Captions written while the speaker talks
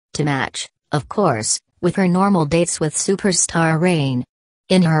to match, of course, with her normal dates with superstar Rain.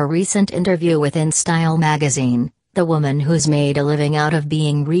 In her recent interview with InStyle magazine, the woman who's made a living out of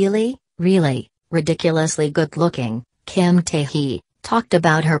being really, ridiculously good-looking, Kim Tae-hee, talked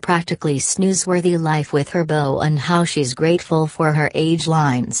about her practically snooze-worthy life with her beau and how she's grateful for her age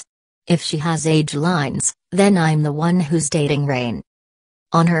lines. "If she has age lines, then I'm the one who's dating Rain."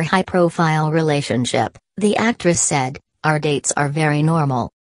 On her high-profile relationship, the actress said, "Our dates are very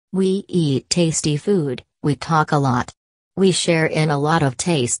normal. We eat tasty food, we talk a lot. We share in a lot of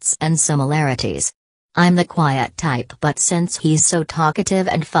tastes and similarities. I'm the quiet type, but since he's so talkative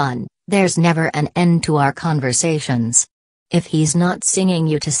and fun, there's never an end to our conversations. If he's not singing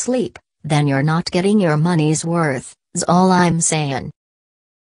you to sleep, then you're not getting your money's worth, 's all I'm saying."